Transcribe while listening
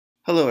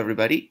Hello,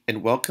 everybody,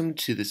 and welcome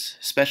to this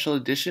special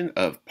edition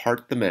of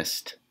Part the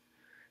Mist.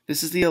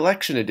 This is the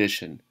election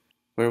edition,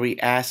 where we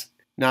ask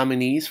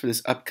nominees for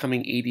this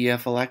upcoming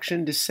ADF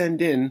election to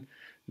send in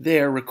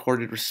their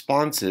recorded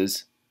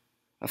responses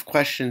of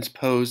questions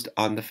posed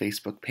on the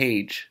Facebook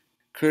page.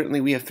 Currently,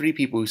 we have 3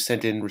 people who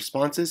sent in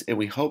responses, and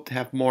we hope to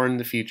have more in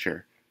the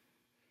future.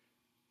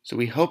 So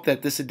we hope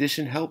that this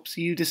edition helps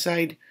you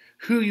decide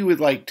who you would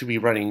like to be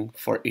running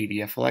for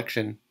ADF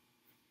election.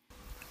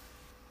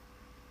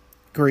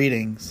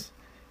 Greetings.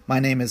 My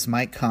name is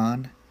Mike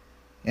Kahn,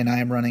 and I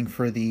am running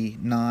for the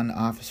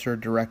non-officer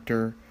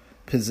director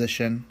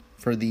position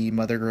for the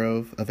Mother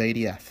Grove of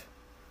ADF.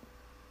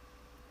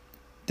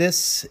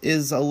 This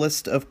is a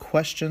list of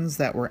questions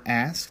that were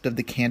asked of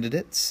the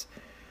candidates.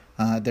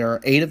 There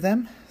are 8 of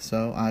them,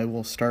 so I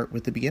will start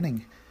with the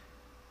beginning.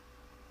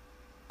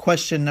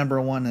 Question number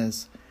 1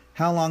 is,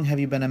 how long have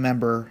you been a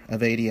member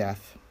of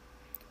ADF?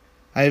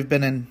 I have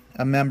been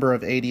a member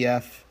of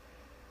ADF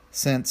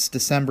since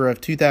December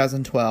of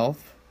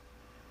 2012,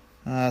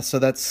 so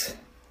that's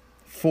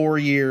 4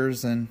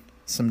 years and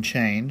some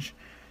change.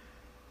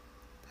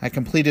 I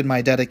completed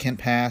my dedicant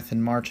path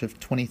in March of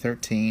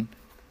 2013.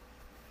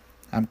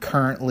 I'm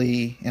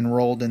currently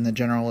enrolled in the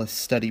Generalist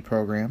Study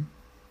Program,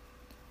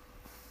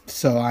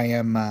 so I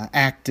am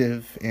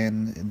active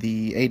in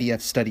the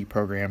ADF study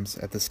programs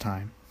at this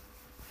time.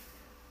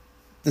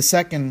 The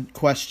second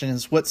question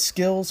is, what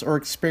skills or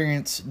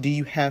experience do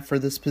you have for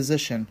this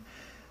position?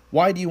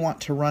 Why do you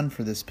want to run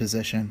for this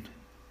position?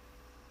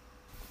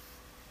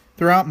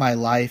 Throughout my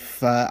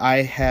life,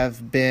 I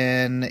have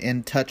been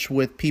in touch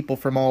with people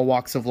from all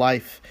walks of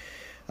life.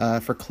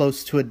 For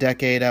close to a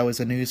decade, I was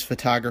a news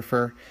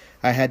photographer.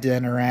 I had to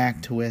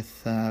interact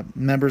with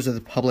members of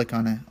the public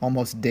on an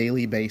almost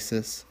daily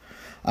basis.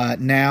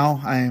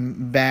 Now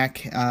I'm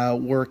back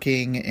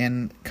working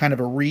in kind of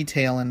a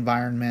retail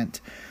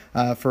environment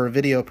for a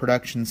video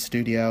production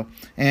studio.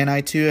 And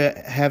I too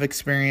have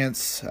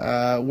experience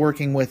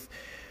working with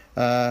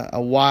a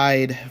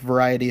wide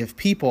variety of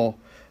people,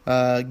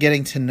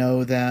 getting to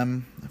know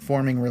them,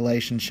 forming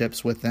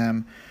relationships with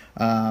them,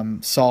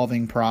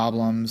 solving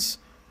problems,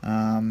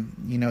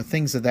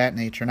 things of that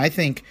nature. And I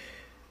think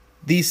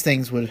these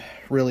things would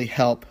really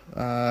help.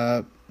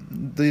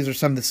 These are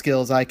some of the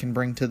skills I can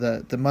bring to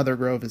the Mother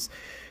Grove, is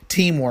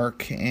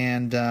teamwork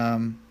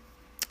and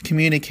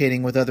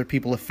communicating with other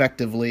people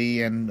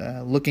effectively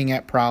and looking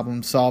at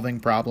problems, solving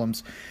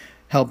problems,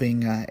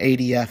 helping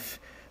ADF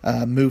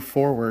move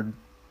forward.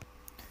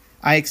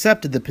 I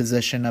accepted the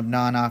position of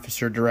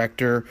non-officer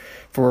director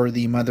for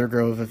the Mother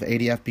Grove of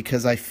ADF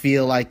because I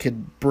feel I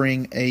could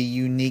bring a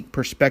unique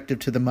perspective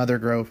to the Mother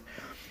Grove.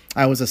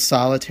 I was a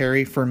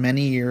solitary for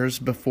many years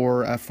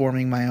before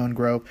forming my own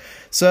grove.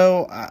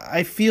 So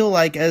I feel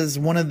like as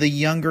one of the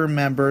younger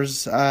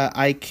members,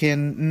 I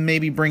can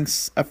maybe bring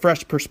a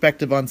fresh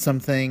perspective on some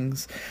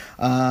things.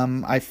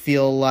 I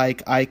feel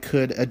like I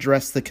could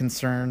address the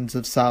concerns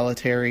of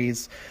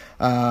solitaries,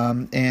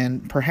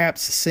 and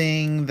perhaps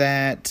seeing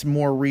that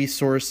more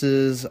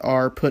resources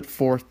are put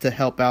forth to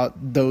help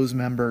out those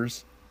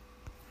members.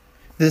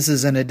 This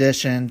is in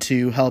addition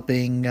to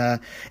helping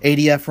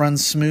ADF run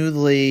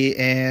smoothly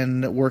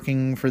and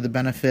working for the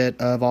benefit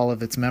of all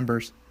of its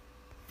members.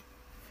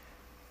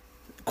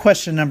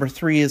 Question number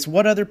 3 is,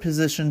 what other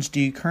positions do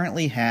you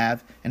currently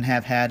have and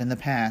have had in the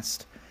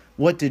past?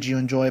 What did you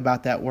enjoy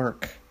about that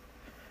work?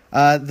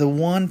 The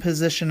one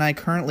position I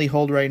currently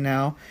hold right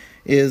now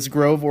is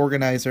Grove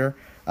Organizer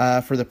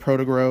for the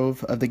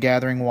Proto-Grove of the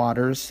Gathering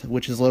Waters,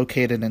 which is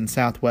located in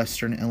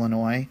southwestern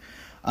Illinois.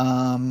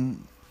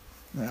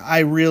 I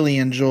really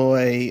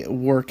enjoy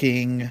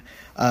working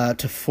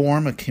to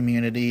form a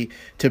community,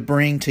 to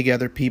bring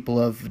together people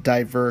of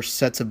diverse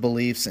sets of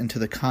beliefs into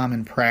the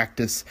common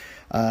practice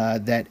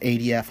that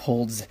ADF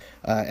holds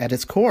at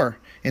its core,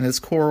 in its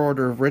core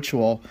order of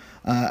ritual.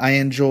 I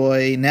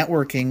enjoy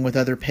networking with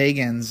other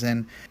pagans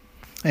and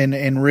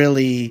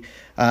really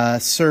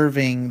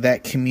serving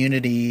that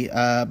community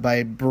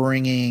by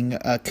bringing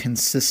a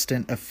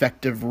consistent,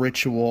 effective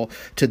ritual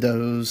to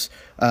those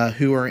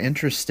who are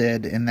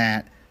interested in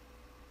that.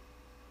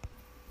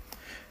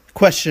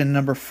 Question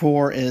number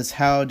 4 is,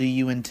 how do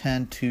you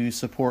intend to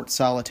support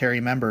solitary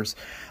members?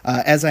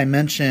 As I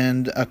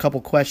mentioned a couple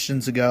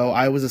questions ago,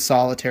 I was a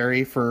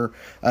solitary for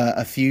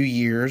a few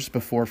years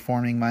before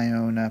forming my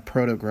own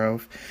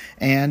Proto-Grove,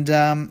 and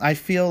I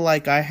feel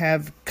like I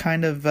have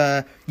kind of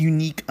a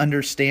unique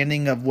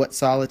understanding of what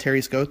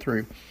solitaries go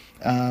through.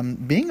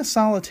 Being a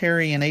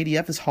solitary in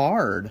ADF is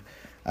hard.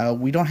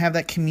 We don't have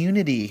that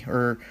community,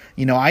 or,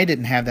 I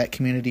didn't have that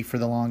community for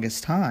the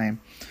longest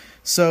time.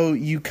 So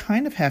you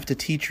kind of have to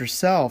teach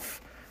yourself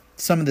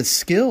some of the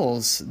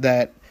skills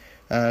that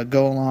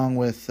go along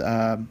with,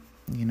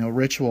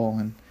 ritual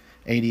and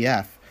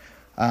ADF.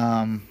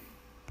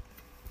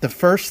 The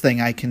first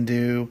thing I can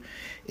do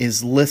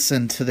is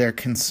listen to their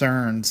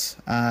concerns.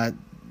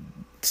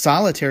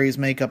 Solitaries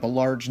make up a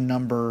large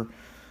number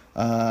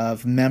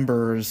of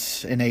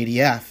members in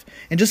ADF,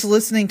 and just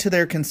listening to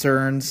their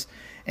concerns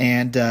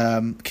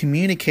And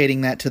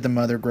communicating that to the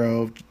Mother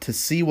Grove to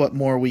see what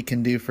more we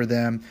can do for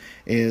them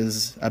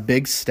is a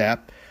big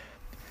step.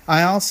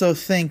 I also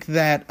think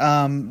that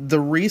the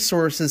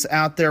resources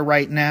out there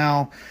right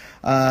now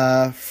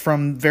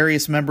from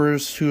various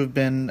members who have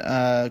been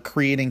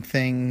creating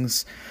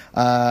things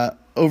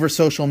over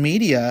social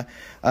media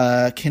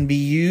can be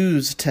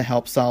used to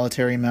help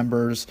solitary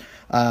members,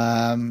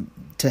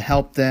 to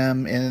help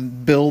them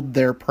and build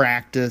their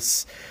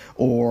practice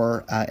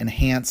or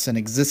enhance an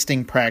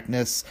existing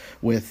practice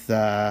with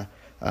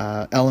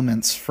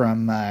elements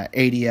from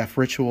ADF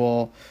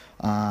ritual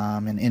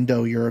and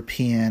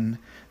Indo-European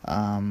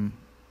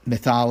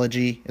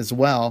mythology as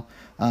well.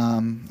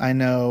 I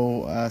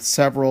know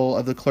several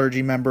of the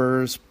clergy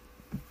members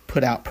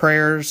put out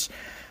prayers.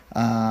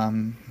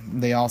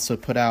 They also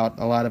put out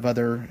a lot of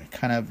other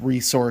kind of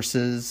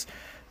resources.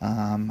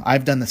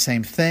 I've done the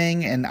same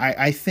thing, and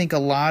I think a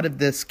lot of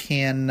this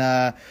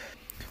can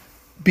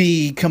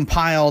be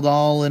compiled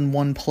all in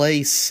one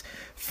place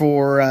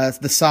for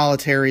the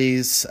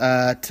solitaries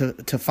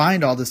to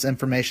find all this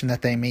information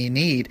that they may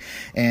need.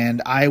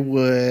 And I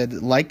would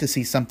like to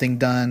see something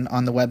done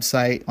on the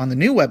website, on the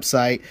new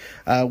website,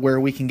 where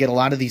we can get a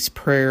lot of these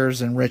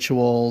prayers and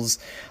rituals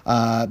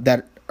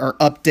that are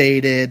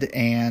updated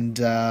and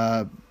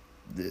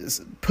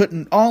put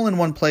all in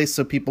one place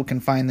so people can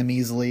find them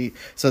easily,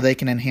 so they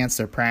can enhance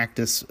their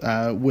practice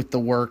with the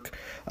work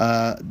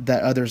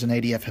that others in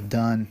ADF have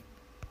done.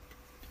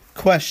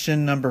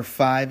 Question number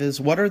 5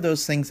 is, what are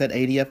those things that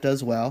ADF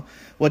does well?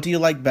 What do you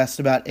like best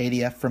about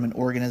ADF from an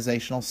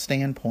organizational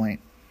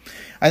standpoint?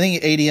 I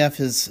think ADF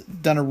has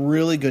done a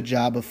really good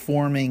job of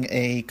forming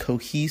a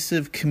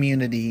cohesive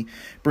community,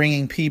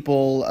 bringing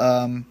people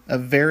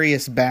of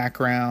various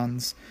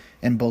backgrounds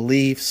and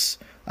beliefs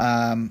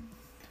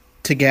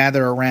to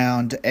gather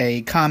around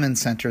a common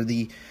center,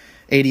 the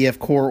ADF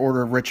Core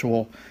Order of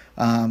Ritual,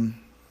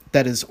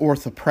 that is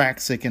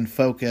orthopraxic in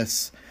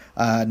focus,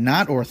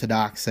 not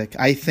orthodoxic.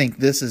 I think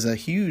this is a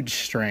huge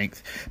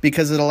strength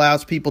because it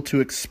allows people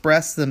to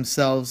express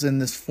themselves in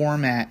this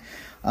format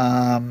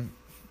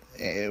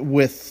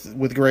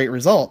with great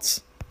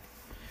results.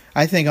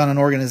 I think on an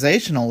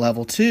organizational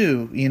level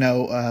too,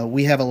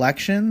 we have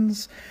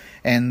elections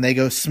and they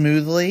go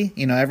smoothly,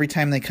 every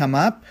time they come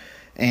up.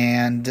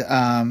 And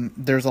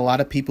there's a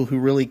lot of people who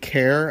really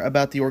care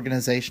about the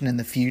organization in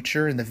the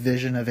future and the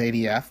vision of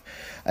ADF,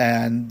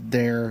 and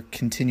they're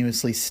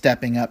continuously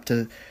stepping up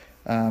to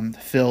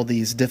fill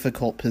these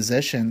difficult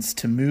positions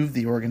to move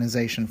the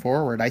organization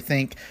forward. I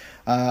think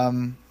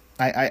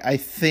I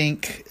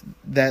think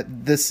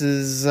that this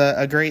is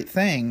a great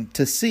thing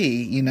to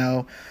see.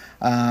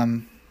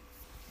 Going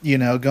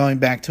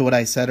back to what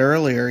I said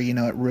earlier,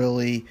 it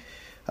really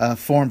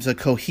forms a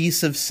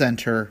cohesive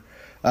center.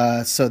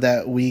 So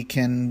that we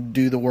can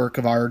do the work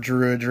of our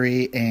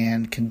druidry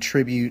and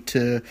contribute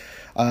to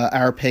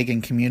our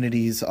pagan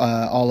communities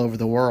all over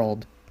the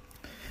world.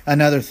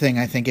 Another thing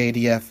I think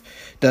ADF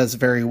does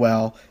very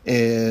well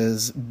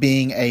is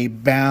being a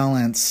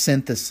balanced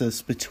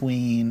synthesis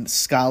between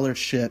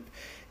scholarship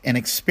and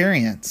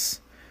experience.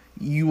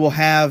 You will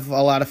have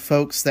a lot of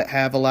folks that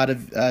have a lot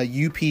of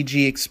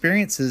UPG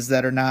experiences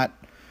that are not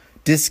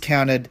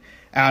discounted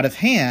out of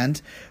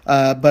hand,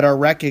 but are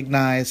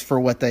recognized for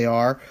what they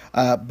are.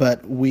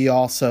 But we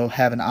also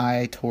have an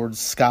eye towards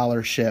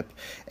scholarship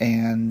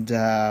and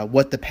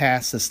what the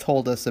past has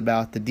told us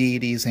about the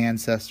deities,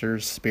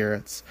 ancestors,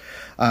 spirits.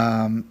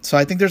 So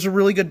I think there's a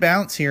really good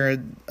balance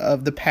here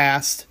of the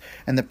past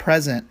and the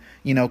present,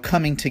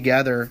 coming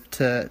together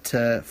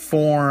to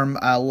form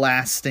a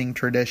lasting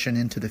tradition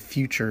into the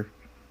future.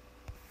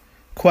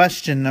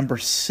 Question number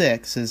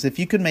 6 is, if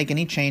you could make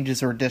any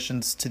changes or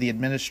additions to the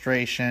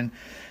administration,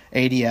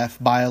 ADF,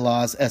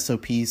 bylaws,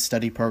 SOPs,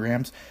 study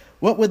programs,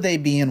 what would they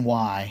be and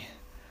why?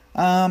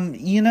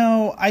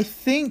 I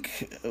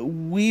think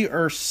we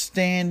are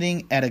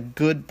standing at a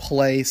good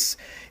place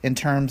in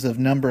terms of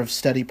number of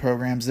study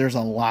programs. There's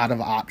a lot of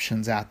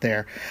options out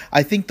there.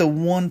 I think the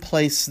one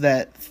place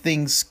that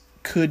things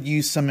could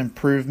use some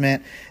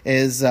improvement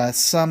is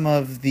some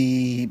of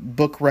the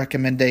book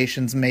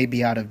recommendations may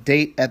be out of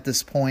date at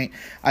this point.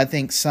 I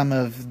think some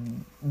of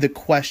the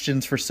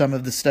questions for some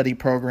of the study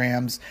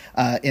programs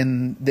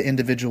in the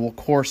individual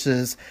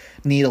courses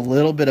need a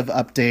little bit of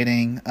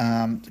updating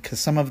because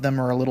some of them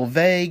are a little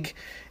vague.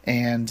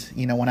 And,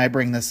 when I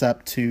bring this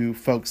up to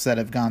folks that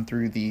have gone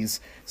through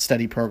these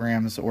study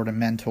programs or to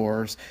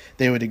mentors,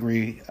 they would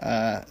agree.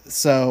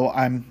 So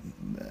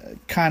I'm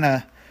kind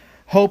of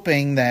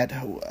hoping that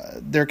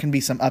there can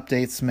be some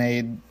updates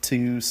made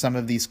to some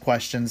of these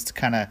questions to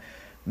kind of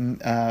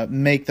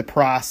make the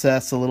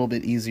process a little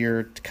bit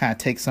easier, to kind of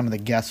take some of the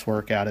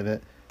guesswork out of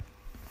it.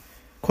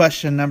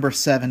 Question number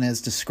 7 is,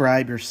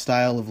 describe your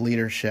style of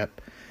leadership.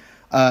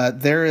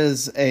 There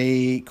is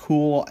a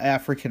cool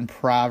African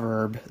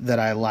proverb that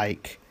I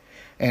like,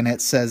 and it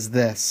says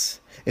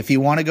this: if you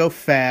want to go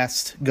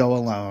fast, go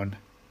alone.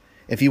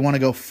 If you want to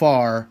go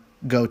far,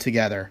 go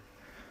together.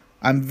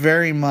 I'm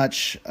very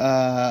much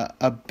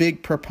a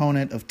big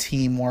proponent of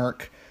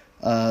teamwork,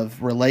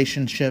 of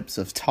relationships,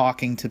 of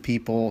talking to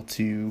people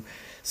to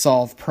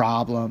solve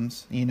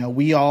problems.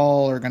 We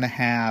all are going to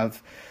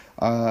have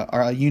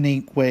a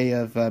unique way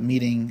of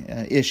meeting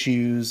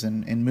issues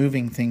and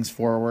moving things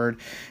forward.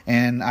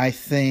 And I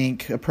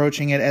think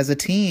approaching it as a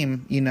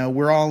team,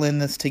 we're all in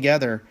this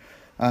together,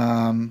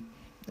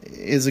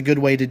 is a good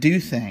way to do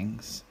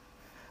things.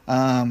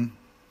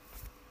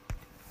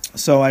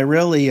 So I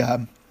really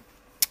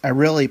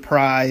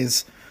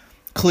prize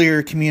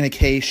clear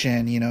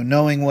communication,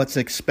 knowing what's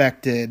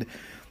expected,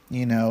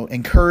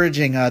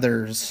 encouraging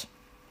others,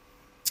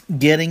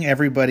 getting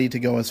everybody to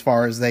go as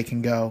far as they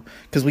can go,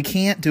 because we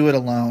can't do it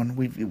alone.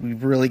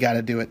 We've really got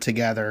to do it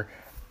together.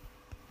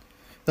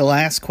 The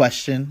last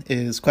question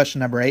is question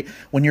number 8.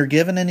 When you're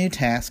given a new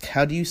task,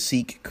 how do you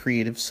seek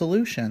creative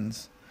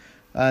solutions?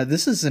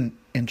 This is an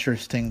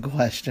interesting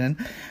question.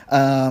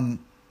 I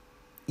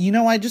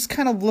just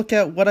kind of look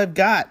at what I've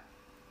got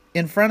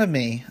in front of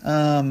me,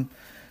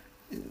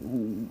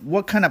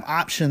 what kind of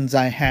options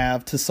I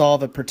have to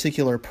solve a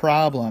particular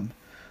problem.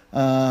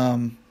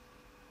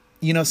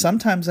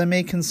 Sometimes I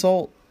may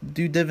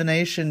do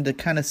divination to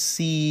kind of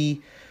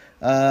see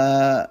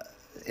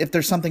if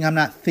there's something I'm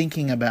not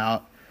thinking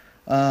about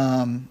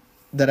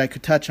that I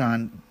could touch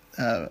on.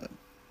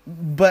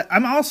 But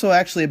I'm also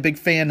actually a big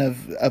fan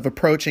of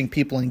approaching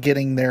people and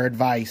getting their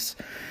advice,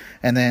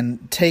 and then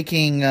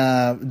taking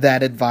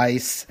that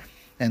advice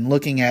and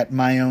looking at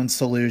my own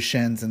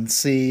solutions and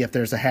see if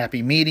there's a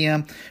happy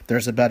medium, if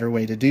there's a better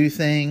way to do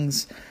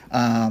things.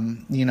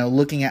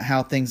 Looking at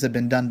how things have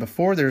been done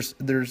before. There's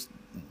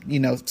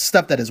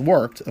stuff that has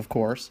worked, of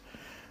course.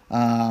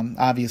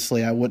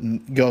 Obviously, I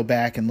wouldn't go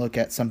back and look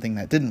at something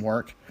that didn't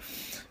work.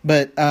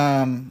 But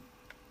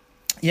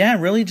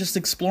really just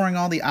exploring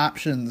all the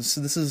options.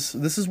 This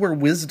is where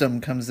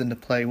wisdom comes into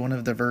play. One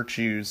of the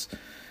virtues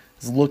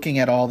is looking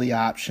at all the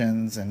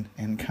options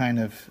and kind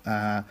of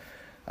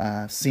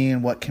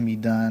seeing what can be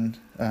done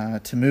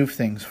to move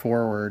things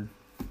forward.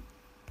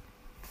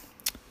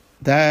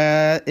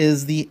 That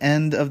is the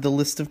end of the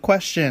list of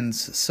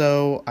questions.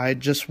 So I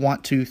just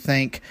want to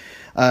thank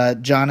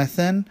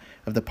Jonathan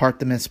of the Part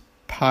the Mist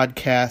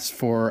podcast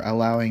for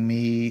allowing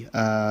me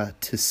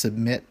to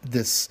submit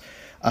this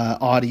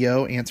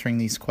audio answering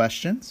these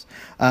questions.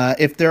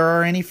 If there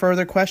are any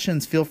further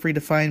questions, feel free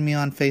to find me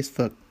on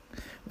Facebook,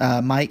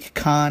 Mike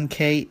Kahn,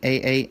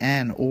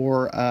 Kaan,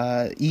 or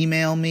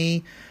email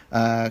me,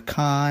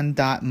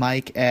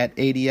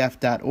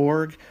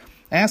 kahn.mike@adf.org.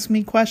 Ask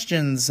me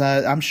questions.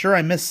 I'm sure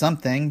I missed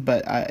something,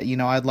 but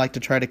I'd like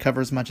to try to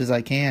cover as much as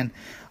I can.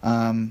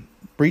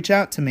 Reach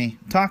out to me,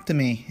 talk to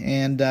me,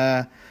 and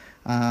I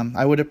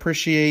would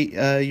appreciate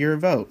your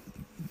vote.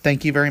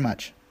 Thank you very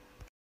much.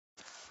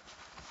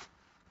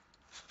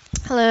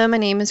 Hello, my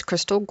name is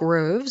Crystal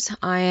Groves.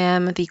 I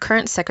am the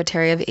current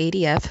secretary of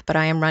ADF, but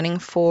I am running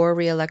for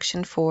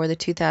re-election for the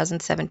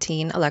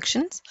 2017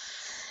 elections.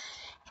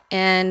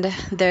 And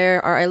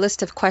there are a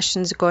list of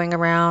questions going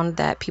around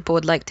that people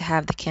would like to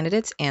have the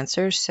candidates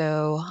answer.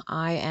 So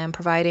I am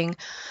providing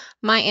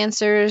my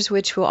answers,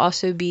 which will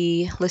also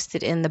be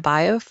listed in the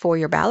bio for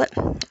your ballot.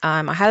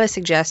 I highly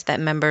suggest that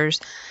members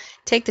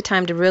take the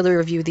time to really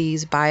review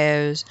these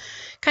bios,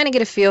 kind of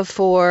get a feel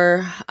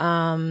for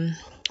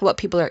what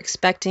people are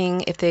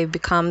expecting if they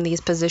become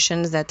these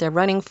positions that they're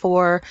running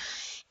for,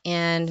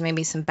 and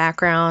maybe some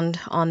background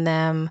on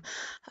them.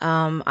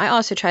 I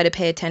also try to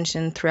pay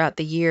attention throughout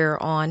the year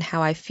on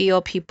how I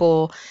feel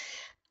people,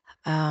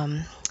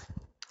 I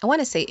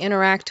want to say,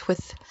 interact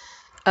with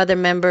other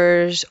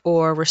members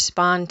or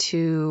respond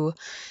to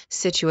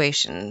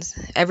situations.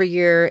 Every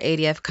year,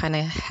 ADF kind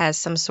of has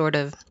some sort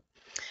of,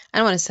 I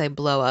don't want to say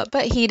blow up,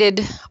 but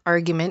heated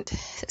argument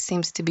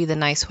seems to be the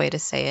nice way to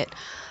say it,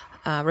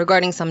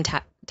 regarding some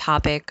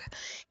topic.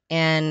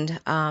 And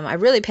I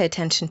really pay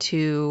attention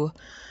to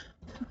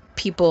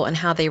people and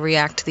how they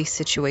react to these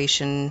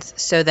situations,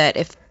 so that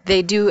if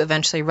they do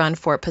eventually run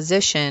for a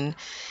position,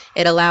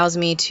 it allows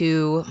me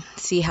to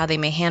see how they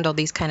may handle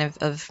these kind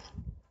of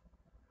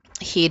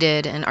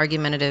heated and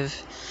argumentative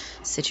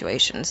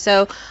situations.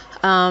 So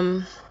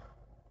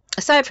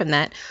aside from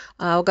that,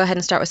 we'll go ahead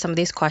and start with some of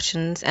these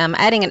questions. I'm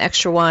adding an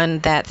extra one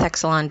that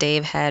Thexelon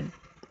Dave had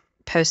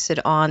posted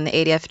on the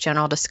ADF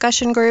general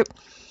discussion group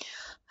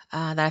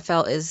that I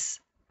felt is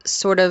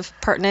sort of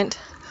pertinent.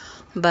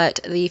 But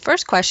the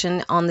first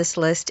question on this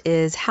list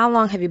is, how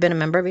long have you been a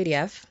member of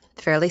ADF?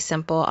 Fairly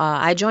simple.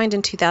 I joined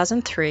in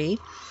 2003.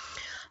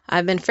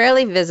 I've been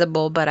fairly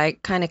visible, but I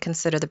kind of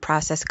consider the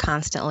process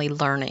constantly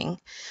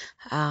learning.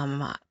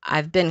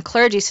 I've been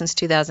clergy since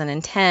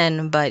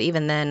 2010, but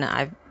even then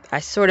I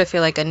sort of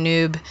feel like a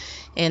noob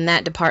in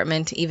that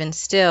department even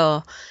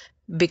still,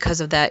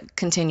 because of that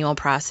continual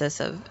process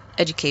of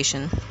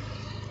education.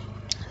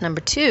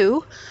 Number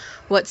 2,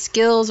 what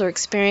skills or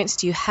experience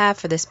do you have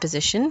for this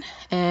position,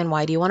 and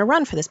why do you want to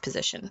run for this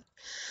position?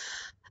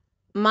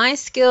 My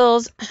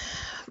skills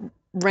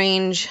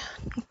range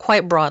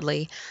quite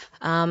broadly.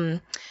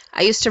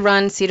 I used to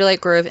run Cedar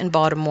Lake Grove in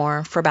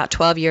Baltimore for about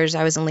 12 years.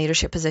 I was in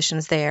leadership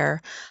positions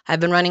there. I've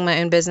been running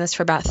my own business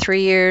for about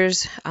 3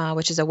 years,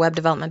 which is a web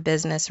development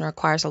business and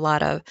requires a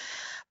lot of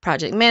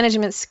project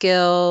management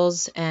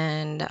skills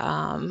and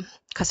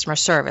customer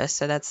service.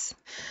 So that's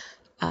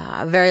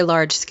a very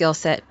large skill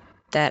set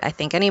that I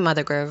think any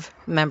Mother Grove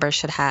member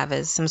should have,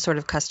 is some sort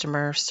of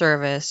customer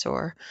service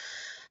or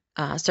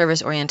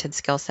service-oriented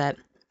skill set.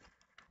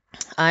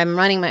 I'm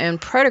running my own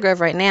Protogrove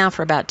right now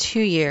for about 2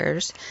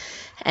 years,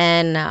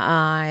 and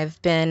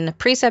I've been a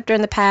preceptor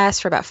in the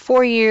past for about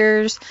 4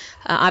 years,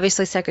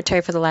 obviously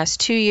secretary for the last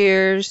 2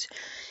 years,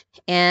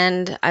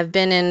 and I've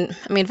been in,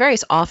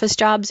 various office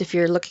jobs if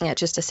you're looking at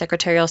just a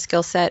secretarial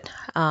skill set.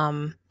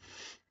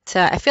 So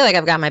I feel like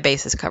I've got my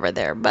bases covered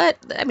there, but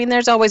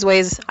there's always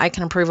ways I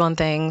can improve on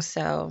things.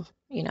 So,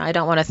 I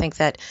don't want to think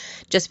that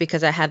just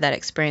because I had that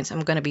experience, I'm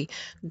going to be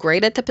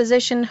great at the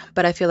position,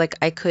 but I feel like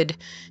I could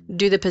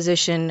do the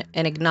position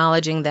and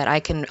acknowledging that I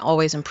can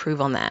always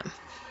improve on that.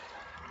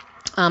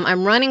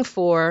 I'm running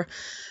for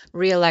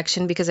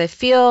re-election because I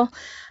feel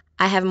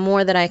I have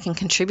more that I can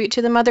contribute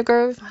to the Mother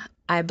Grove.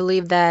 I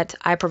believe that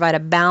I provide a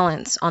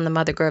balance on the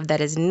Mother Grove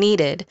that is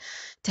needed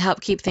to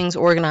help keep things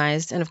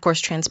organized and, of course,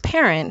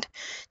 transparent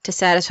to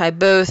satisfy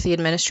both the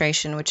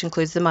administration, which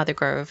includes the Mother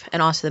Grove,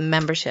 and also the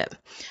membership.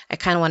 I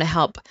kind of want to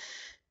help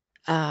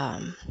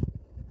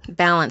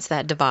balance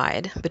that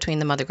divide between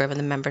the Mother Grove and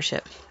the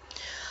membership.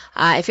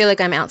 I feel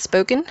like I'm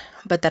outspoken,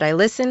 but that I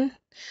listen.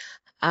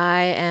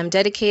 I am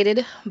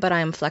dedicated, but I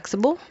am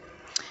flexible.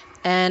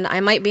 And I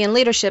might be in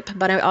leadership,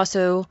 but I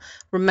also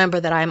remember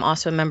that I am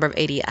also a member of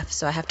ADF.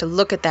 So I have to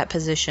look at that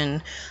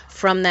position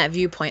from that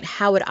viewpoint.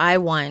 How would I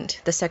want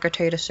the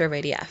secretary to serve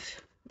ADF?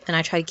 And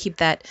I try to keep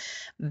that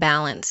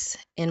balance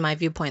in my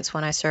viewpoints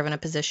when I serve in a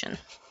position.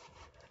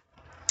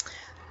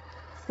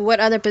 What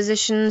other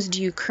positions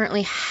do you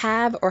currently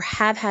have or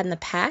have had in the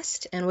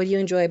past? And what do you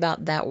enjoy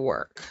about that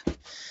work?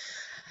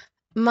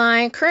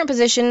 My current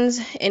positions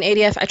in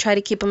ADF, I try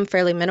to keep them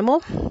fairly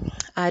minimal.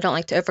 I don't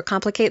like to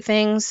overcomplicate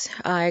things.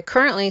 I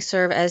currently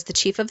serve as the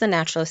chief of the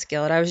Naturalist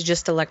Guild. I was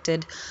just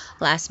elected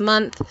last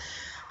month,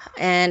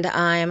 and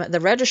I'm the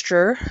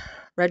registrar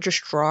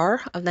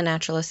of the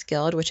Naturalist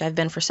Guild, which I've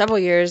been for several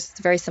years. It's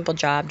a very simple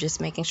job,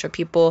 just making sure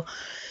people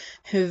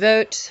who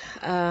vote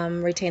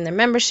retain their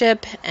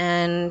membership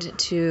and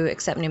to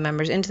accept new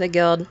members into the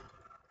guild.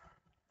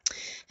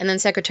 And then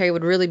secretary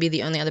would really be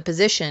the only other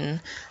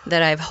position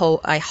that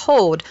I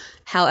hold.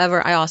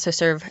 However, I also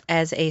serve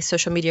as a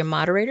social media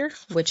moderator,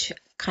 which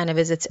kind of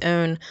is its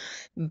own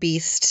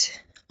beast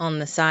on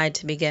the side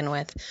to begin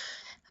with.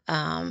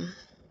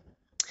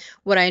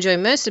 What I enjoy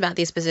most about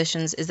these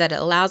positions is that it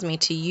allows me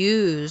to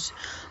use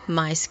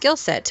my skill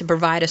set to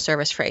provide a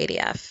service for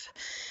ADF.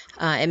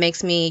 It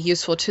makes me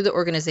useful to the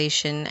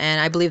organization, and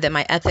I believe that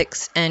my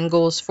ethics and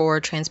goals for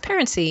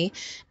transparency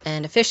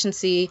and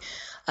efficiency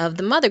of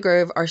the Mother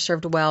Grove are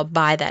served well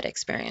by that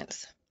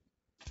experience.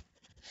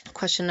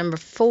 Question number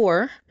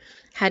 4,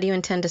 how do you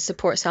intend to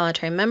support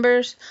solitary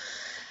members?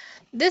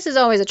 This is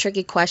always a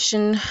tricky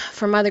question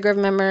for Mother Grove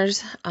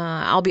members.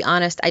 I'll be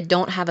honest, I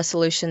don't have a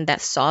solution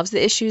that solves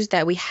the issues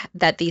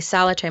that the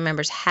solitary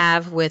members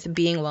have with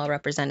being well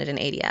represented in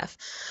ADF.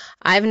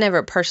 I've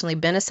never personally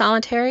been a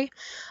solitary,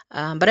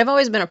 but I've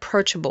always been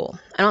approachable.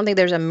 I don't think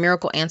there's a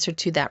miracle answer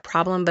to that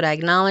problem, but I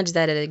acknowledge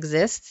that it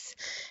exists,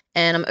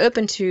 and I'm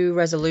open to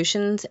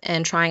resolutions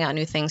and trying out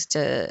new things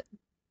to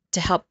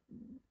help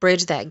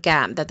bridge that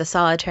gap that the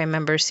solitary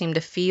members seem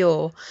to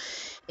feel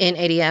in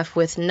ADF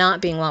with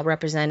not being well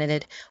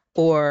represented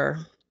or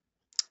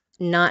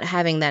not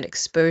having that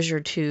exposure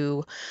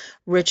to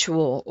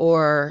ritual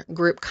or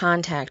group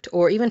contact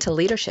or even to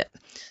leadership.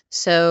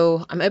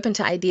 So I'm open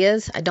to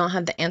ideas. I don't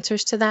have the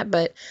answers to that,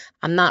 but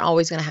I'm not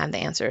always going to have the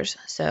answers.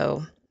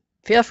 So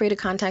feel free to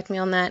contact me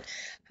on that.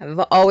 I've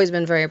always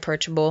been very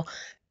approachable.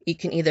 You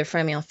can either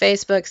friend me on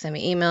Facebook, send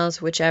me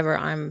emails, whichever.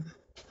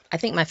 I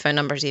think my phone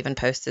number is even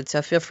posted,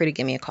 so feel free to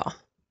give me a call.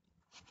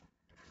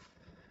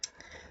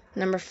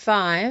 Number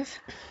 5,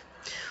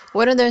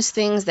 what are those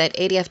things that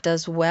ADF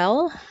does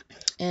well,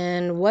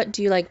 and what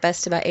do you like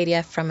best about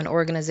ADF from an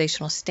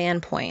organizational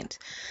standpoint?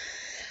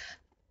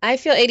 I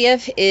feel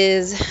ADF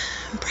is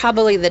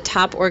probably the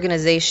top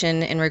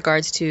organization in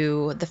regards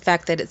to the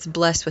fact that it's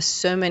blessed with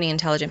so many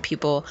intelligent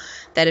people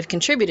that have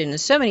contributed in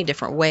so many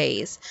different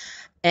ways.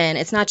 And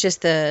it's not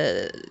just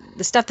the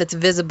stuff that's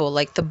visible,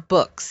 like the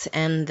books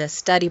and the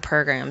study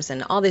programs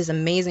and all this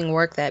amazing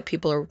work that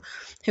people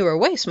who are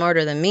way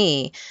smarter than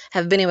me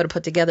have been able to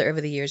put together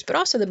over the years, but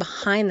also the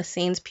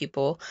behind-the-scenes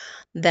people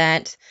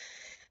that,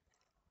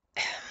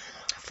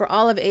 for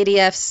all of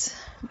ADF's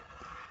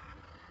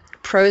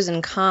pros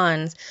and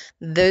cons,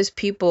 those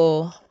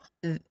people,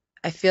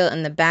 I feel,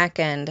 in the back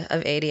end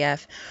of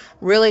ADF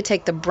really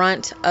take the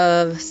brunt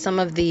of some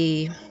of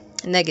the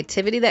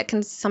negativity that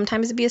can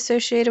sometimes be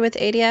associated with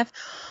ADF,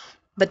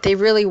 but they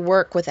really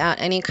work without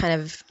any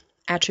kind of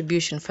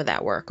attribution for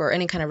that work or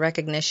any kind of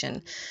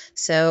recognition.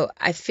 So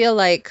I feel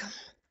like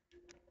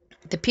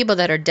the people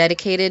that are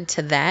dedicated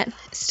to that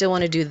still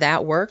want to do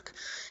that work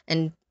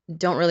and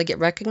don't really get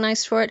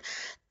recognized for it.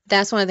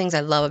 That's one of the things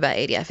I love about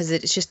ADF is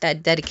it's just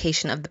that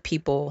dedication of the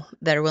people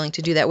that are willing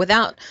to do that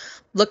without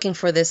looking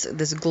for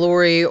this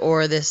glory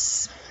or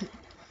this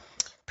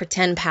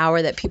pretend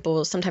power that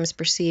people sometimes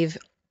perceive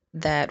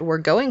that we're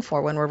going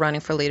for when we're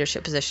running for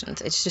leadership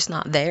positions. It's just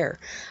not there.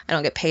 I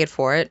don't get paid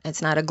for it.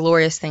 It's not a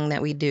glorious thing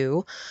that we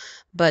do,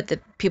 but the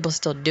people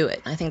still do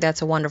it. I think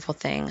that's a wonderful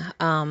thing.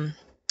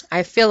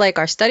 I feel like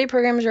our study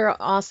programs are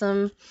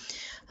awesome.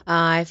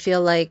 I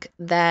feel like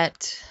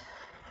that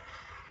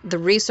the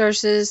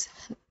resources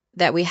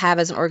that we have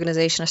as an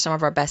organization are some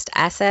of our best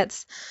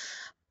assets,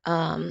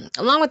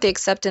 along with the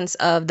acceptance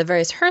of the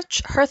various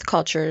hearth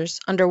cultures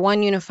under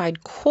one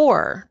unified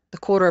core. The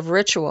core of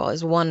ritual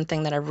is one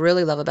thing that I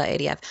really love about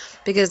ADF,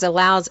 because it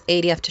allows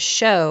ADF to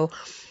show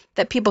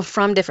that people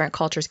from different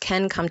cultures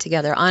can come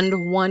together under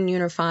one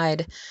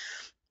unified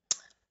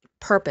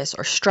purpose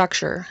or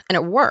structure, and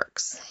it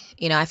works.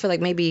 I feel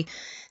like maybe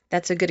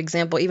that's a good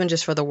example, even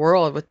just for the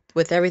world,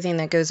 with everything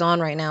that goes on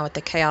right now with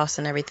the chaos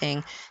and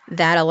everything.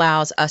 That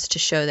allows us to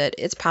show that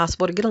it's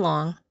possible to get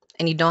along,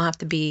 and you don't have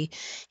to be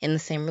in the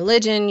same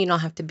religion, you don't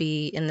have to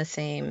be in the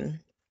same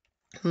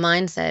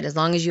mindset, as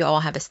long as you all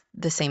have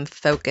the same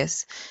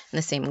focus and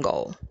the same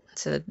goal.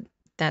 So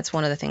that's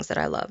one of the things that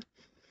I love.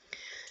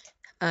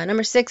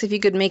 Number 6, if you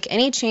could make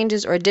any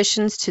changes or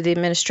additions to the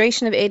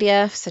administration of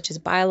ADF, such as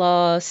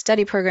bylaws,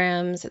 study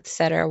programs,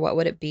 etc., what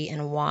would it be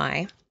and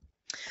why?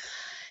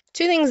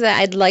 2 things that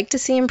I'd like to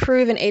see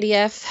improve in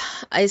ADF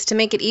is to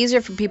make it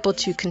easier for people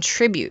to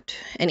contribute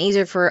and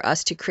easier for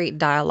us to create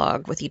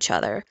dialogue with each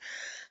other.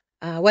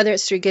 Whether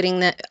it's through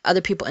getting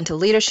other people into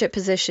leadership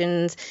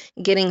positions,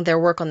 getting their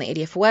work on the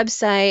ADF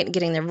website,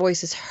 getting their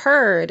voices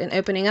heard, and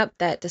opening up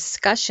that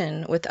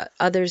discussion with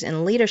others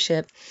in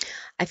leadership,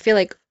 I feel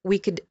like we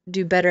could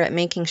do better at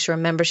making sure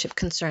membership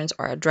concerns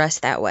are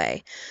addressed that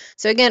way.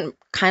 So again,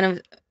 kind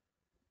of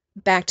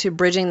back to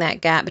bridging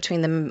that gap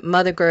between the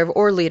Mother Grove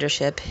or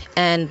leadership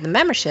and the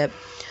membership,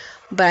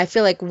 but I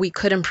feel like we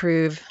could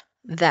improve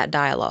that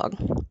dialogue.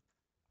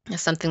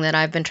 It's something that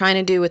I've been trying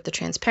to do with the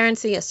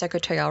transparency as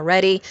secretary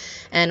already,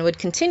 and would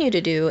continue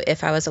to do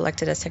if I was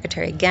elected as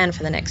secretary again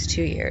for the next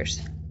 2 years.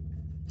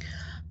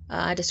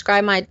 I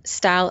describe my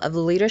style of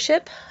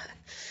leadership.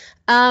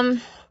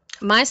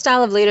 My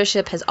style of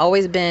leadership has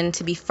always been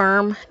to be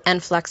firm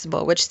and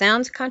flexible, which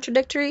sounds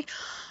contradictory,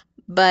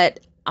 but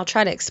I'll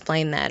try to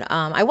explain that.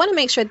 I want to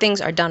make sure things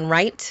are done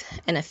right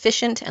and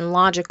efficient and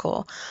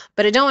logical,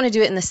 but I don't want to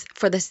do it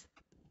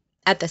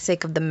at the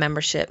sake of the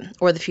membership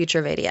or the future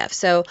of ADF.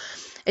 So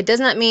it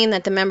does not mean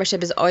that the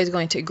membership is always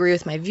going to agree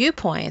with my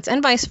viewpoints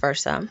and vice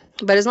versa,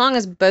 but as long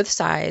as both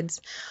sides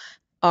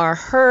are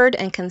heard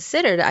and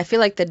considered, I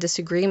feel like the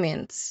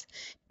disagreements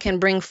can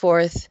bring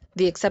forth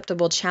the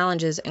acceptable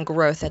challenges and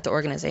growth that the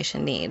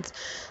organization needs.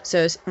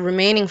 So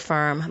remaining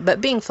firm,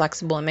 but being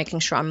flexible and making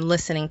sure I'm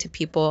listening to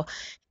people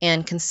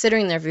and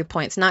considering their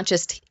viewpoints, not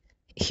just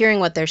hearing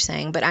what they're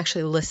saying, but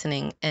actually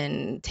listening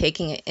and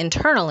taking it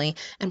internally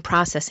and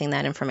processing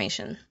that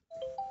information.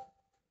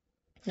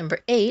 Number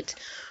 8,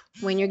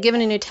 when you're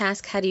given a new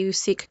task, how do you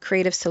seek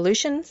creative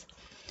solutions?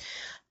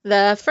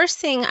 The first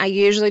thing I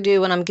usually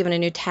do when I'm given a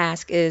new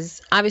task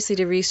is obviously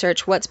to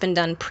research what's been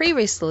done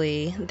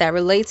previously that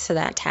relates to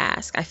that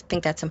task. I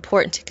think that's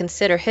important to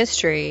consider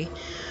history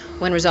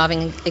when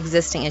resolving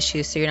existing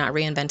issues so you're not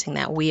reinventing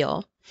that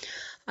wheel.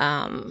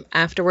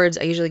 Afterwards,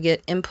 I usually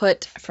get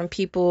input from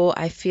people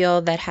I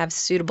feel that have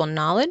suitable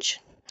knowledge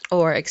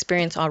or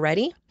experience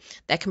already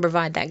that can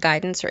provide that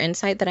guidance or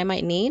insight that I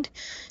might need.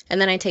 And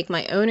then I take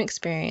my own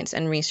experience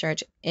and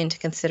research into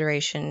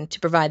consideration to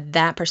provide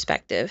that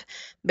perspective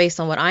based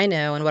on what I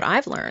know and what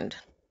I've learned.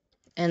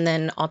 And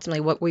then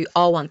ultimately what we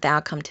all want the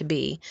outcome to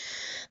be.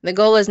 The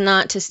goal is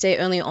not to stay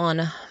only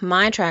on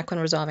my track when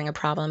resolving a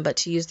problem, but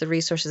to use the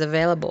resources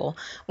available,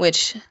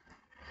 which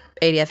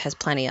ADF has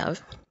plenty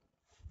of.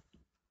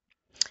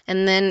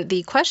 And then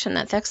the question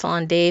that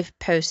Thexalon Dave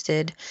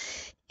posted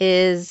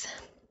is,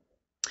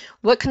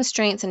 what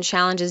constraints and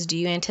challenges do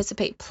you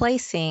anticipate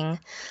placing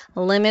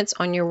limits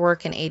on your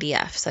work in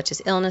ADF, such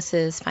as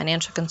illnesses,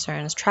 financial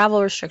concerns,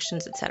 travel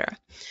restrictions, etc.?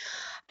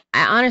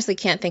 I honestly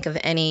can't think of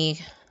any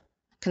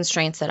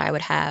constraints that I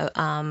would have.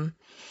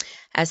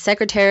 As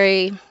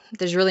secretary,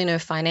 there's really no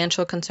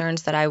financial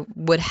concerns that I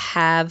would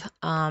have.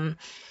 A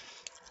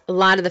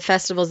lot of the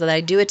festivals that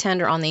I do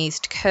attend are on the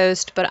East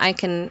Coast, but I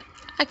can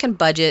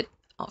budget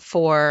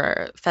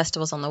for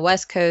festivals on the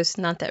West Coast.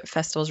 Not that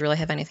festivals really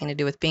have anything to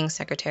do with being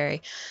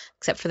secretary,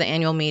 except for the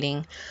annual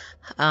meeting.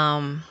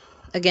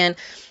 Again,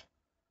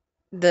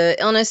 the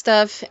illness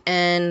stuff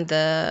and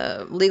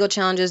the legal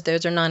challenges,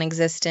 those are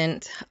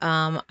non-existent.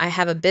 I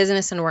have a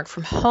business and work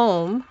from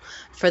home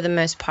for the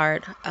most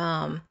part,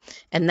 and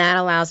that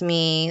allows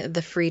me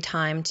the free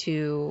time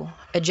to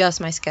adjust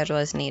my schedule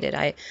as needed.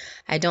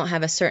 I don't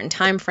have a certain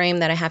time frame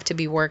that I have to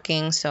be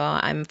working, so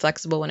I'm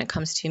flexible when it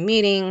comes to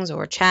meetings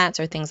or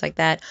chats or things like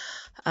that.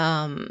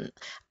 I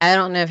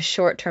don't know if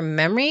short-term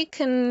memory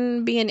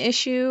can be an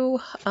issue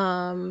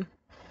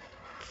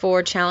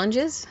for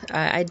challenges.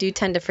 I do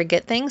tend to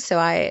forget things, so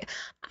I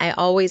I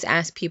always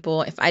ask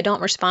people, if I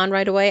don't respond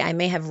right away, I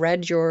may have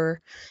read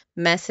your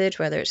message,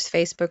 whether it's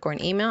Facebook or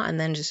an email, and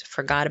then just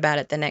forgot about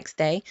it the next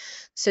day.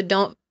 So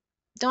don't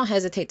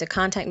hesitate to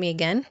contact me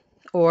again,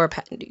 or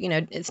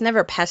it's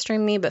never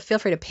pestering me, but feel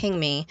free to ping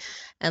me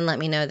and let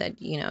me know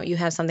that you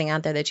have something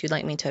out there that you'd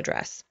like me to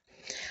address.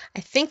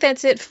 I think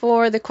that's it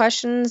for the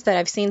questions that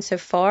I've seen so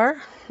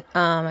far.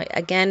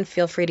 Again,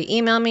 feel free to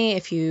email me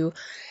if you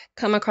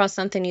come across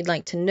something you'd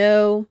like to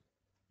know,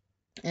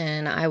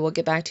 and I will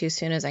get back to you as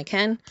soon as I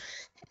can.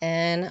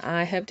 And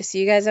I hope to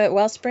see you guys at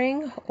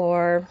Wellspring,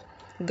 or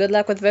good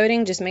luck with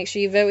voting. Just make sure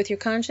you vote with your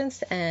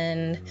conscience,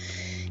 and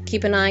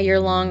keep an eye year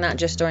long, not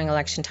just during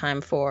election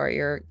time, for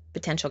your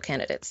potential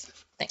candidates.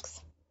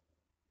 Thanks.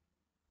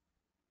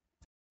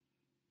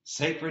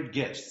 Sacred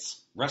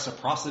Gifts,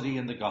 Reciprocity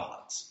in the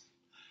Gods.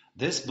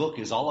 This book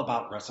is all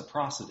about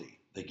reciprocity,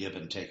 the give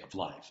and take of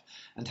life,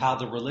 and how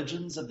the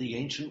religions of the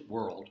ancient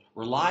world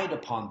relied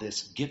upon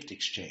this gift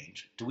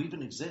exchange to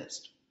even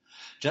exist.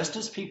 Just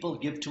as people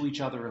give to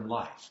each other in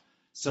life,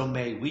 so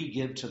may we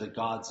give to the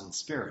gods and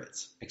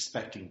spirits,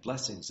 expecting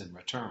blessings in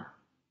return.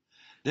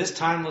 This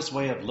timeless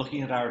way of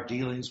looking at our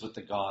dealings with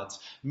the gods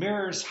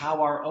mirrors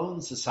how our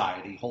own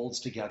society holds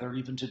together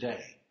even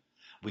today.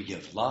 We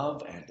give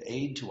love and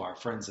aid to our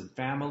friends and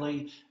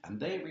family, and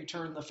they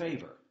return the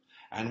favor.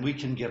 And we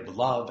can give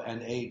love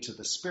and aid to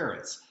the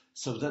spirits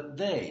so that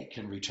they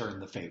can return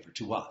the favor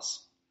to us.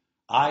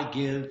 I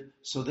give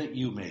so that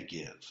you may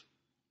give.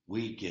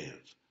 We give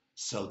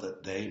so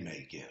that they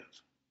may give.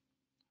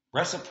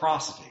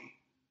 Reciprocity,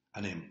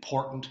 an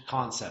important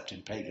concept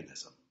in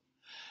paganism.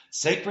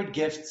 Sacred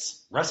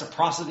Gifts,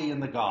 Reciprocity in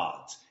the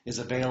Gods is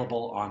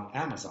available on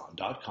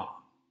Amazon.com.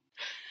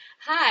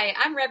 Hi,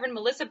 I'm Reverend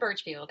Melissa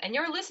Birchfield, and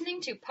you're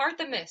listening to Part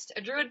the Mist,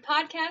 a Druid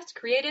podcast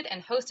created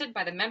and hosted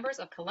by the members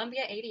of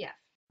Columbia ADF.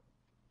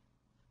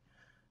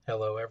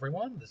 Hello,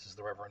 everyone. This is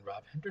the Reverend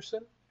Rob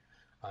Henderson.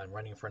 I'm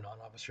running for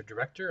non-officer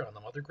director on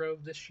the Mother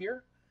Grove this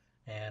year,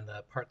 and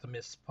Part the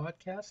Mist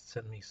podcast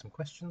sent me some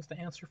questions to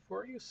answer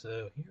for you,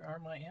 so here are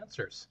my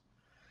answers.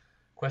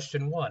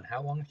 Question 1,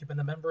 how long have you been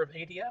a member of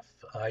ADF?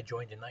 I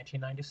joined in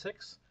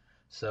 1996,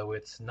 so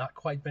it's not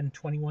quite been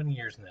 21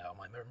 years now.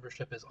 My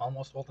membership is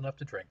almost old enough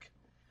to drink.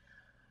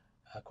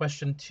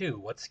 Question 2,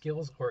 what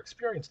skills or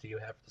experience do you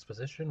have for this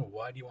position?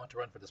 Why do you want to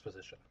run for this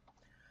position?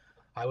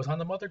 I was on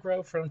the Mother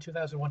Grove from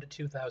 2001 to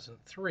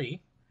 2003,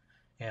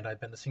 and I've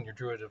been the senior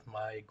druid of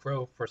my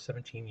grove for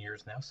 17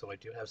 years now, so I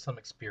do have some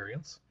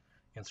experience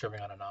in serving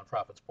on a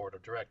nonprofit's board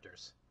of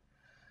directors.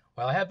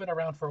 While I have been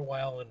around for a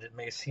while and it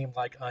may seem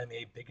like I'm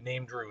a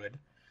big-name druid,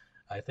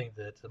 I think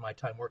that my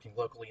time working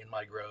locally in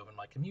my grove and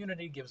my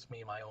community gives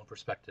me my own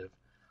perspective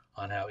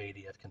on how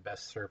ADF can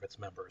best serve its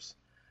members,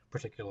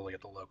 particularly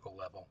at the local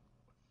level.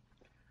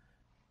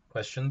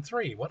 Question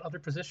 3, what other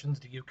positions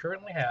do you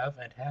currently have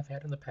and have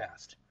had in the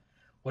past?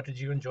 What did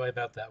you enjoy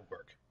about that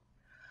work?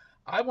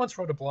 I once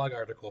wrote a blog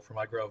article for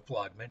my Grove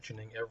blog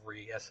mentioning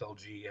every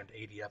SLG and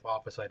ADF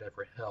office I'd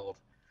ever held.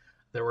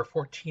 There were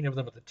 14 of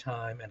them at the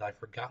time, and I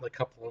forgot a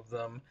couple of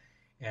them,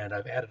 and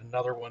I've added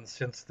another one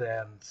since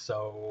then,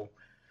 so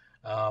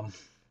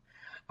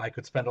I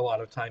could spend a lot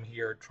of time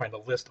here trying to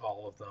list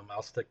all of them.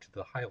 I'll stick to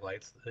the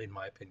highlights, in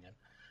my opinion.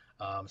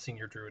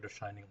 Senior Druid of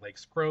Shining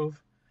Lakes Grove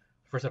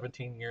for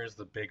 17 years,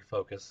 the big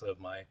focus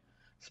of my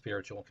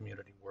spiritual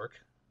community work,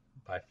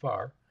 by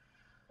far.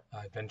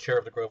 I've been chair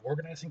of the Grove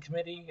Organizing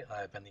Committee.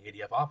 I've been the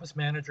ADF office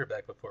manager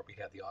back before we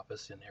had the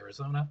office in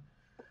Arizona.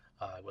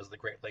 I was the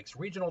Great Lakes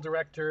Regional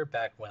Director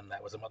back when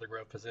that was a Mother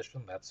Grove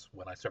position. That's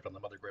when I served on the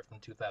Mother Grove from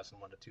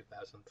 2001 to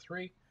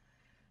 2003.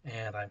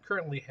 And I'm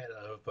currently head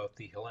of both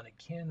the Hellenic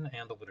Kin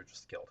and the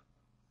Liturgist Guild.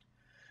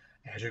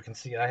 As you can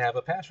see, I have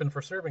a passion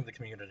for serving the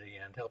community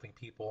and helping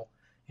people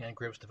and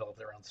groups develop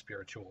their own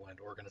spiritual and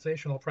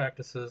organizational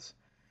practices,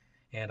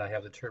 and I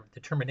have the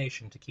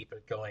determination to keep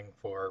it going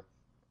for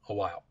a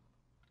while.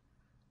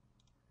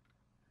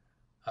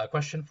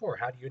 Question 4,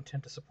 how do you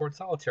intend to support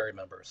solitary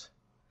members?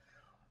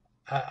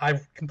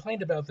 I've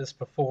complained about this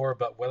before,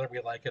 but whether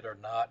we like it or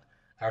not,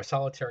 our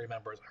solitary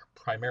members are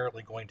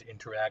primarily going to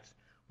interact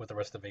with the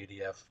rest of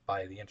ADF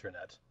by the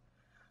internet.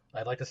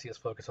 I'd like to see us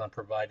focus on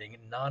providing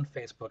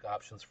non-Facebook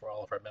options for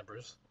all of our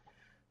members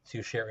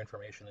to share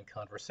information and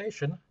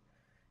conversation,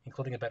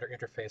 including a better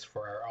interface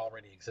for our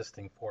already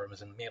existing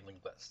forums and mailing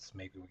lists.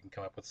 Maybe we can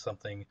come up with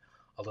something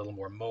a little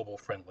more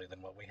mobile-friendly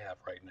than what we have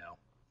right now.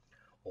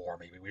 Or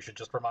maybe we should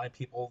just remind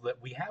people that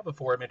we have a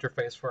forum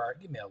interface for our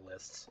email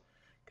lists,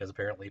 because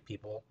apparently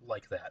people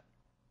like that.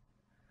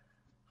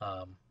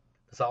 The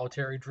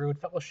Solitary Druid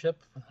Fellowship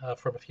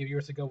from a few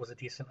years ago was a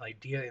decent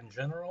idea in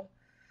general,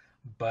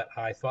 but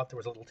I thought there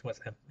was a little too much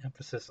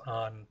emphasis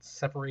on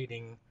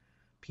separating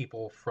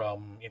people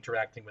from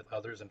interacting with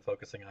others and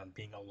focusing on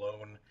being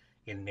alone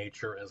in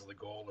nature as the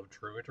goal of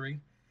Druidry,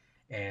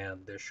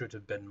 and there should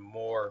have been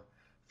more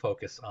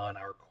focus on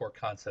our core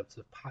concepts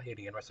of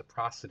piety and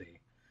reciprocity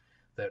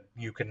that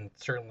you can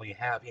certainly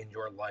have in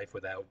your life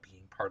without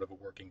being part of a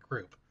working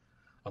group.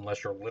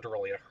 Unless you're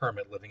literally a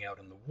hermit living out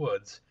in the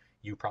woods,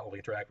 you probably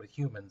interact with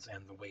humans,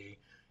 and the way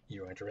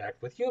you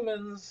interact with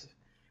humans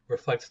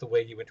reflects the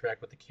way you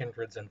interact with the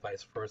kindreds and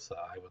vice versa.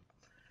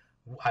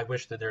 I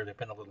wish that there had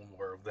been a little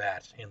more of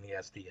that in the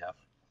SDF.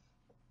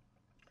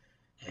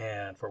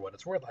 And for what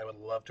it's worth, I would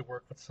love to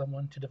work with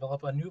someone to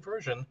develop a new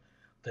version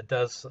that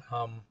does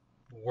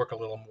work a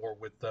little more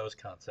with those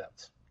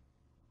concepts.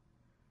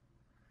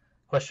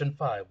 Question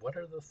 5. What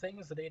are the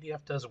things that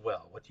ADF does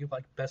well? What do you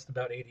like best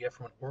about ADF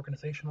from an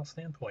organizational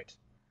standpoint?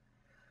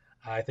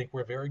 I think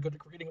we're very good at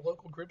creating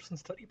local groups and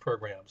study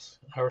programs.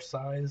 Our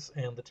size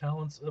and the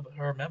talents of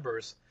our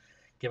members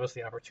give us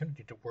the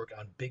opportunity to work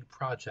on big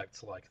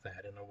projects like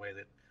that in a way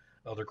that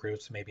other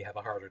groups maybe have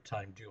a harder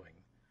time doing.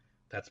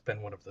 That's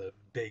been one of the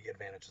big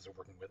advantages of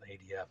working with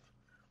ADF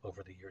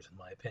over the years, in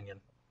my opinion.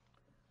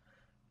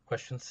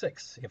 Question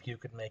 6. If you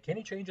could make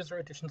any changes or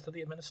additions to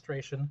the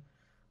administration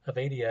of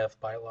ADF,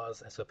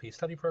 bylaws, SOP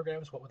study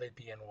programs, what would they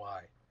be and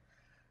why?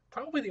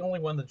 Probably the only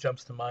one that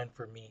jumps to mind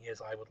for me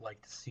is I would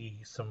like to see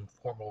some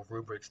formal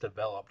rubrics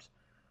developed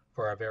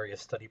for our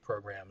various study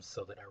programs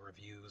so that our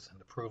reviews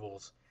and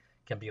approvals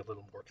can be a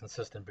little more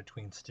consistent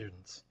between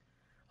students.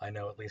 I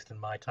know, at least in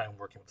my time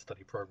working with the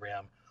study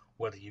program,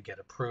 whether you get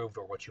approved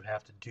or what you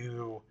have to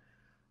do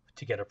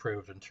to get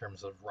approved in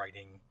terms of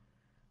writing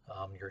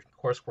your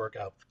coursework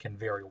up can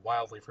vary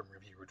wildly from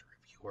reviewer to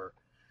reviewer.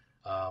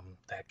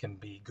 That can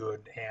be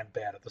good and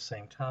bad at the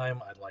same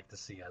time. I'd like to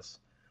see us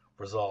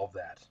resolve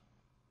that.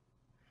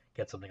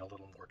 Get something a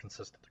little more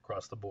consistent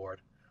across the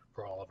board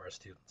for all of our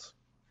students.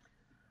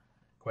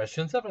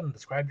 Question 7.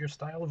 Describe your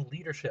style of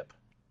leadership.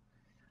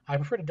 I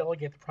prefer to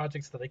delegate the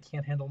projects that I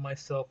can't handle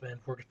myself and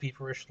work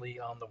feverishly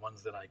on the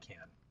ones that I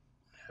can.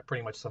 That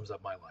pretty much sums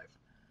up my life.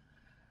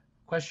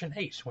 Question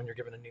 8. When you're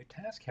given a new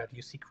task, how do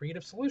you see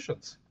creative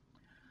solutions?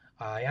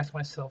 I ask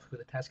myself who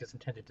the task is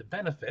intended to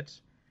benefit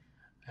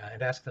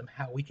and ask them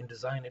how we can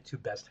design it to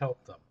best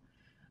help them.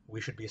 We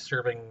should be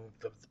serving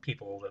the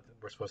people that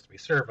we're supposed to be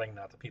serving,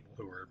 not the people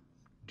who are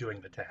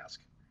doing the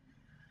task.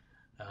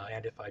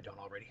 And if I don't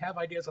already have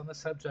ideas on the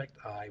subject,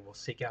 I will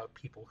seek out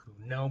people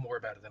who know more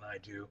about it than I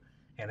do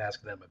and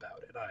ask them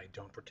about it. I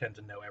don't pretend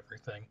to know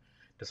everything,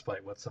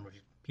 despite what some of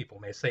you people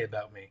may say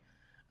about me.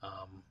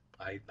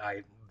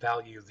 I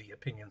value the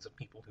opinions of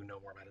people who know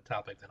more about a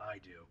topic than I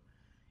do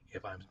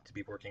if I'm to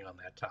be working on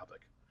that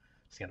topic.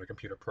 Standard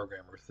computer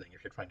programmer thing.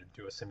 If you're trying to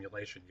do a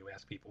simulation, you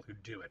ask people who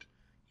do it.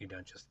 You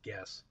don't just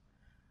guess.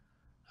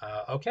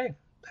 Okay,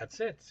 that's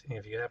it.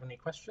 If you have any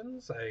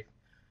questions, I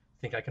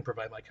think I can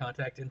provide my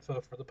contact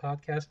info for the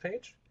podcast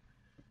page.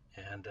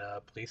 And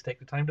please take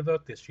the time to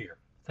vote this year.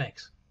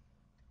 Thanks.